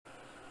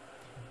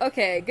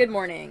Okay, good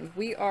morning.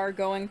 We are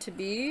going to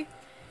be,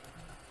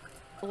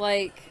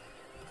 like,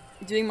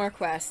 doing more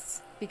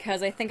quests,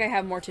 because I think I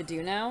have more to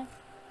do now.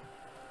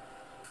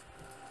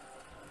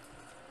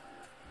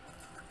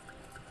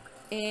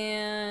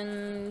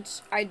 And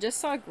I just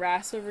saw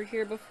grass over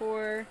here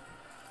before.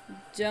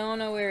 Don't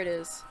know where it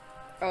is.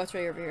 Oh, it's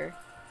right over here.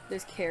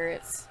 There's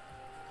carrots.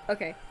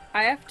 Okay,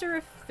 I have to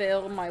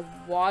refill my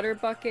water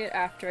bucket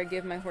after I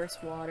give my horse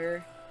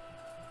water.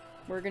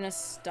 We're gonna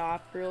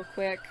stop real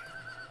quick.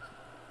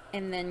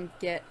 And then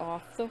get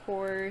off the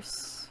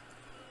horse.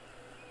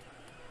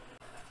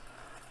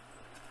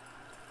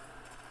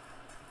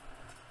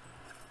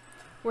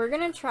 We're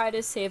gonna try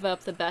to save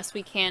up the best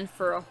we can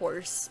for a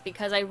horse,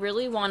 because I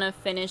really want to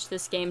finish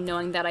this game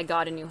knowing that I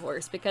got a new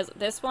horse, because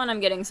this one I'm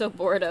getting so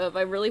bored of.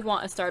 I really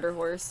want a starter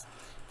horse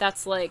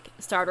that's like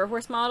starter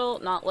horse model,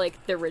 not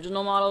like the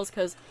original models,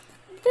 because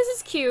this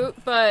is cute,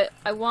 but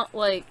I want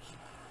like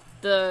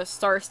the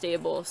Star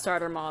Stable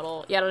starter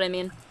model, you know what I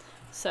mean?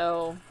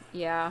 So,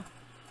 yeah.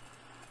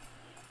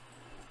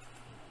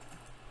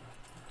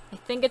 I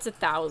think it's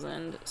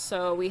 1,000,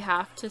 so we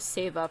have to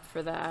save up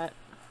for that.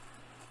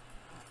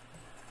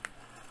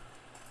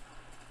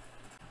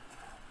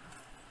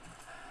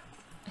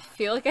 I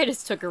feel like I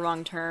just took a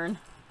wrong turn.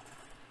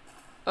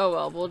 Oh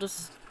well, we'll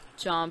just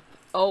jump.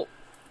 Oh,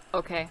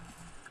 okay.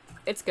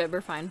 It's good,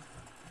 we're fine.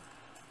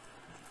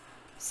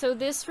 So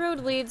this road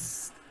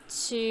leads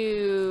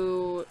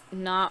to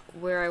not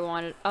where I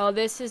wanted. Oh,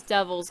 this is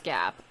Devil's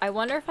Gap. I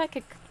wonder if I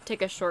could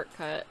take a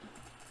shortcut.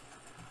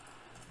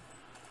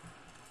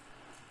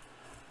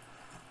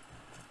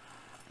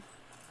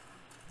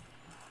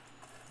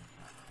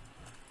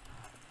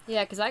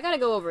 Yeah, because I gotta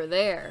go over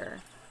there.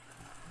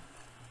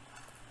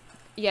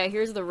 Yeah,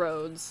 here's the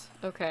roads.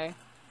 Okay.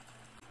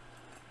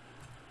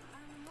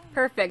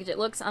 Perfect. It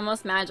looks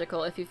almost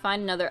magical. If you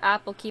find another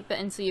apple, keep it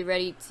until you're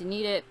ready to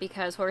need it,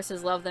 because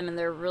horses love them and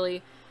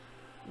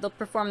they'll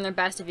perform their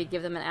best if you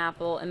give them an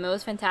apple. And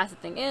most fantastic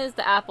thing is,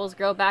 the apples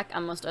grow back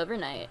almost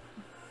overnight.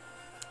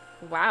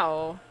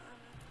 Wow.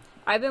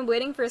 I've been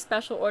waiting for a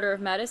special order of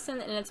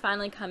medicine, and it's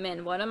finally come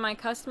in. One of my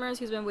customers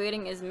who's been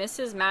waiting is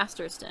Mrs.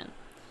 Masterson,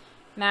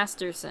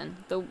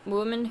 the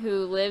woman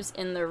who lives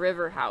in the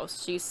river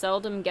house. She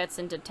seldom gets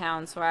into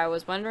town, so I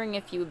was wondering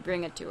if you would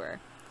bring it to her.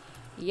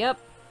 Yep,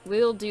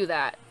 we'll do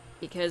that,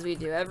 because we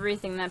do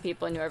everything that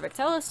people in Jorvik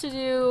tell us to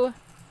do.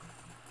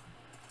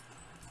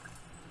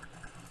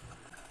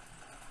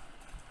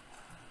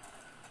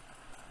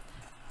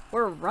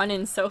 We're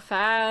running so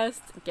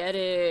fast. Get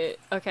it.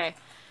 Okay.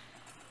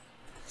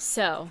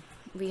 So,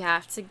 we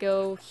have to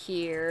go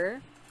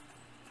here.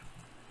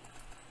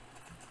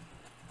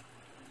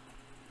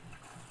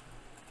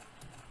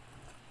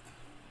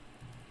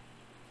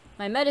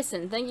 My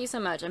medicine, thank you so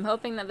much. I'm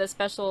hoping that the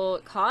special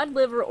cod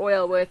liver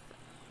oil with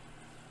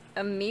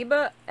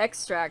amoeba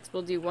extracts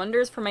will do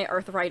wonders for my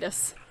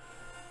arthritis.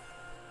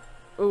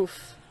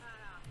 Oof.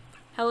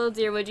 Hello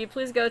dear, would you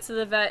please go to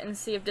the vet and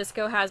see if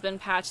Disco has been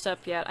patched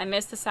up yet? I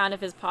miss the sound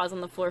of his paws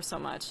on the floor so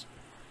much.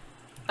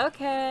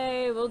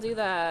 Okay, we'll do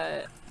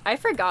that. I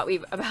forgot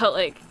about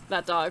like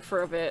that dog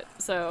for a bit,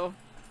 so...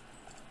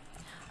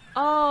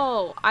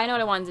 Oh, I know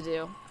what I wanted to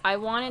do. I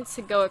wanted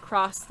to go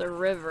across the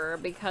river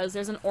because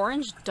there's an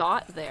orange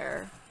dot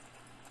there.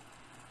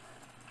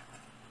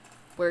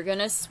 We're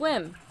gonna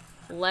swim.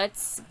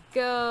 Let's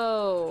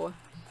go.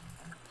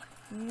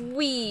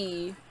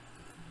 Wee.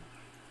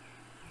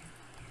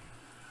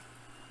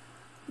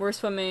 We're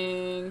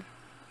swimming.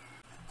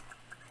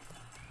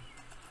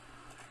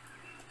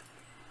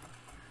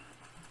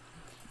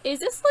 Is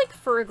this like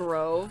Fir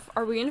Grove?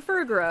 Are we in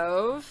Fir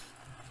Grove?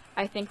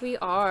 I think we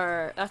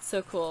are. That's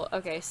so cool.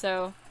 Okay,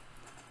 so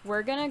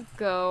we're gonna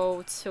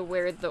go to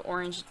where the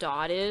orange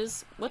dot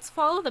is. Let's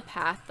follow the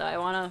path, though. I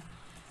wanna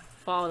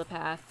follow the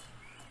path.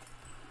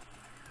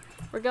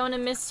 We're going to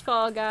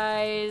Mistfall,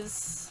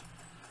 guys.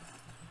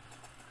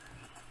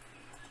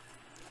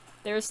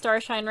 There's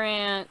Starshine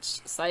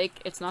Ranch. Psych,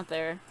 it's not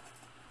there.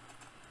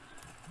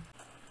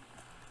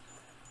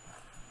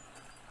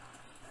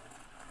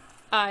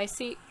 I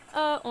see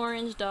a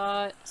orange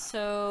dot,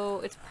 so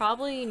it's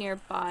probably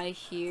nearby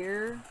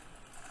here.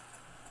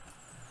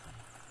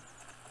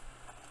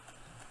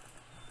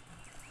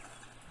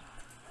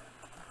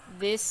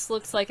 This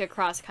looks like a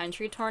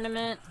cross-country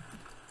tournament,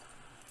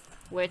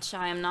 which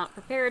I am not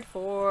prepared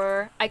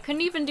for. I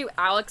couldn't even do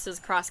Alex's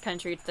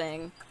cross-country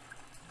thing.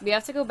 We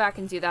have to go back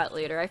and do that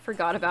later. I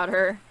forgot about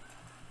her.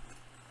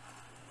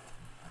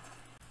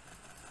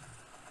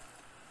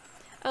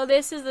 Oh,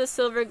 this is the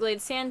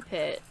Silverglade Sand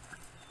Pit.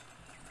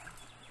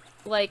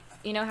 Like,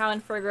 you know how in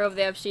Fir Grove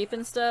they have sheep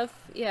and stuff?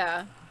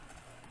 Yeah.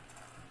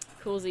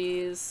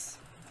 Coolsies.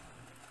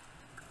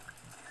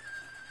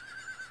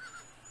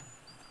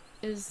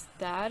 Is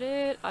that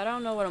it? I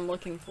don't know what I'm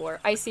looking for.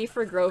 I see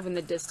Fir Grove in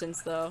the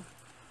distance, though.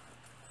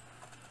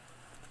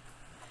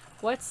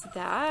 What's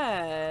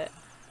that?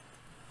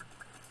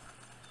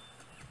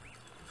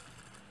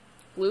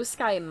 Blue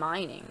Sky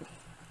Mining.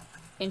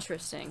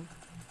 Interesting.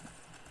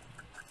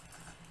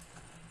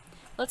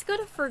 Let's go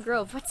to Fir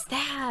Grove. What's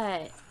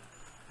that?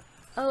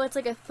 Oh, it's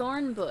like a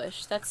thorn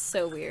bush. That's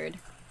so weird.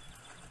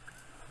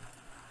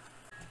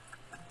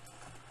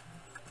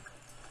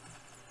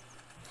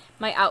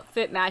 My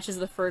outfit matches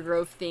the Fir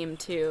Grove theme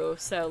too,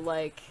 so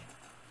like...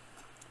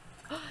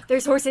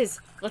 There's horses!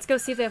 Let's go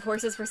see if they have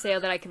horses for sale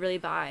that I could really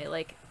buy,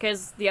 like,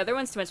 because the other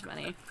one's too much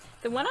money.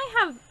 The one I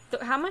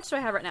have... How much do I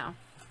have right now?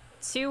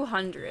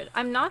 200.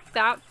 I'm not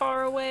that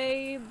far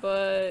away,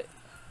 but...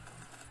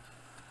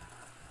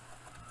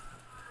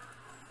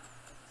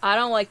 I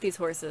don't like these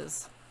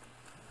horses.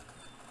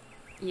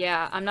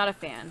 Yeah, I'm not a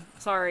fan.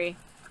 Sorry.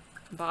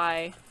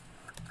 Bye.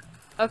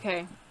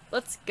 Okay,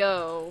 let's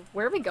go.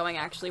 Where are we going,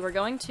 actually? We're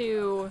going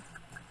to...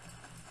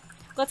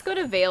 Let's go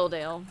to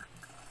Valedale.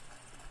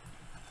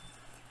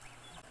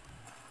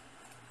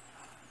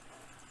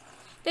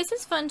 This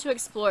is fun to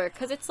explore,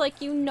 because it's like,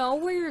 you know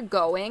where you're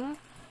going,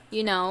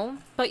 you know,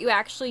 but you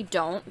actually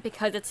don't,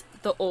 because it's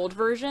the old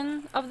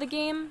version of the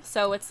game,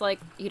 so it's like,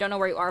 you don't know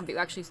where you are, but you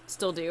actually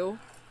still do.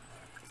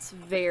 It's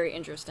very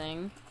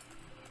interesting.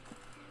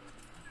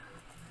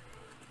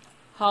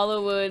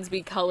 Hollow woods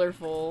be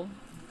colorful.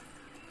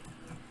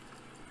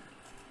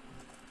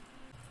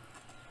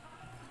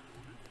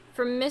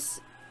 From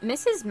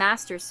Mrs.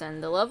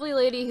 Masterson, the lovely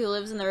lady who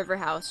lives in the river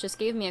house, just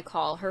gave me a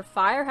call. Her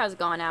fire has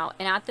gone out,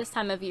 and at this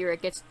time of year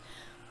it gets...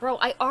 Bro,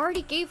 I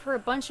already gave her a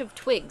bunch of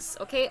twigs,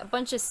 okay? A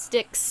bunch of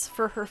sticks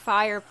for her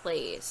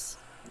fireplace.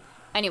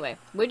 Anyway,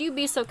 would you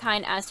be so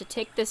kind as to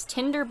take this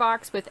tinder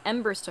box with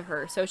embers to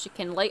her so she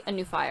can light a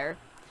new fire?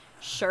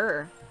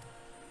 Sure.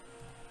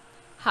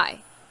 Hi.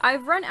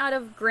 I've run out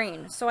of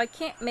grain, so I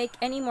can't make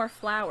any more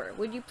flour.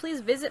 Would you please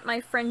visit my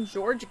friend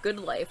George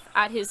Goodlife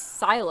at his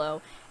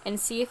silo and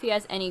see if he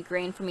has any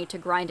grain for me to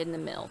grind in the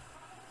mill?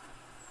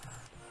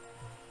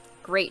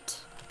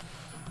 Great.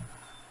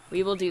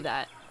 We will do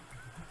that.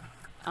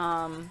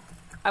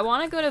 I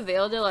want to go to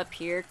Valedale up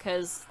here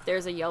because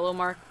there's a yellow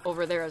mark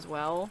over there as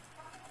well.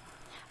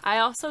 I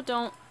also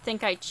don't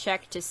think I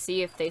checked to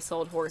see if they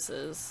sold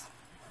horses.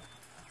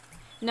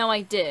 No,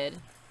 I did.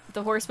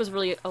 The horse was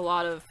really a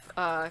lot of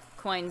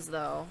coins,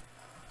 though.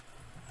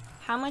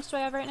 How much do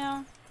I have right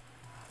now?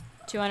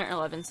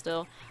 211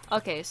 still.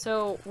 Okay,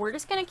 so we're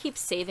just gonna keep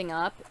saving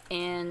up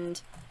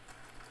and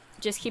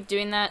just keep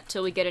doing that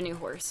till we get a new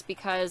horse,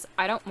 because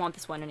I don't want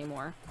this one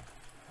anymore.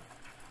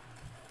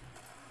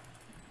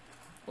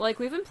 Like,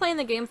 we've been playing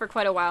the game for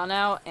quite a while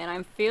now, and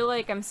I feel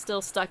like I'm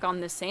still stuck on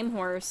the same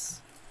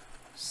horse,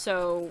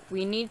 so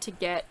we need to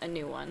get a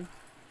new one.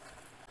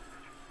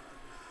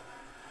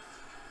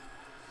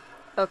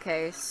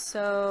 Okay,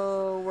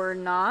 so we're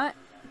not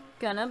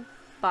gonna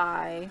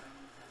buy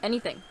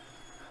anything.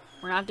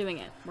 We're not doing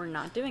it. We're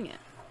not doing it.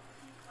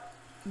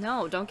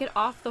 No, don't get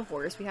off the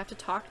horse. We have to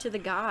talk to the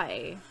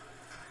guy.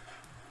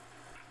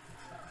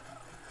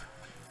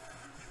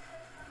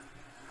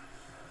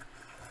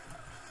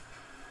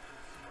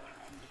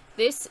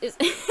 This is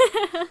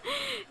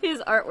his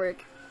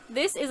artwork.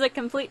 This is a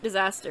complete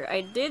disaster.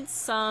 I did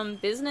some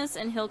business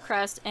in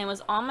Hillcrest and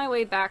was on my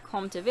way back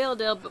home to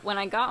Valedale, but when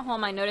I got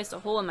home I noticed a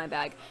hole in my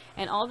bag,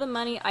 and all the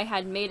money I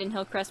had made in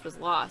Hillcrest was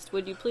lost.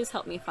 Would you please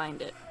help me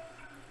find it?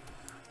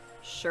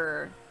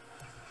 Sure.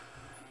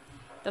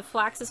 The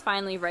flax is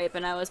finally ripe,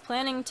 and I was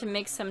planning to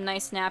make some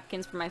nice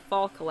napkins for my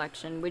fall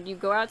collection. Would you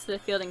go out to the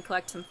field and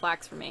collect some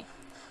flax for me?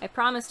 I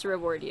promise to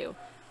reward you.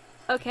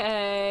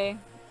 Okay,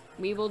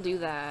 we will do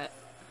that.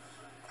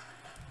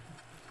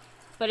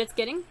 But it's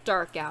getting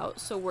dark out,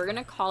 so we're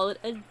gonna call it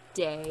a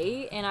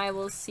day, and I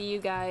will see you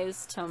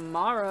guys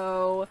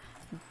tomorrow.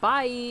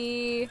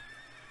 Bye!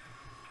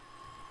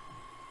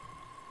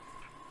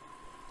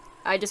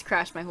 I just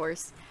crashed my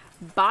horse.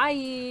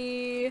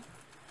 Bye!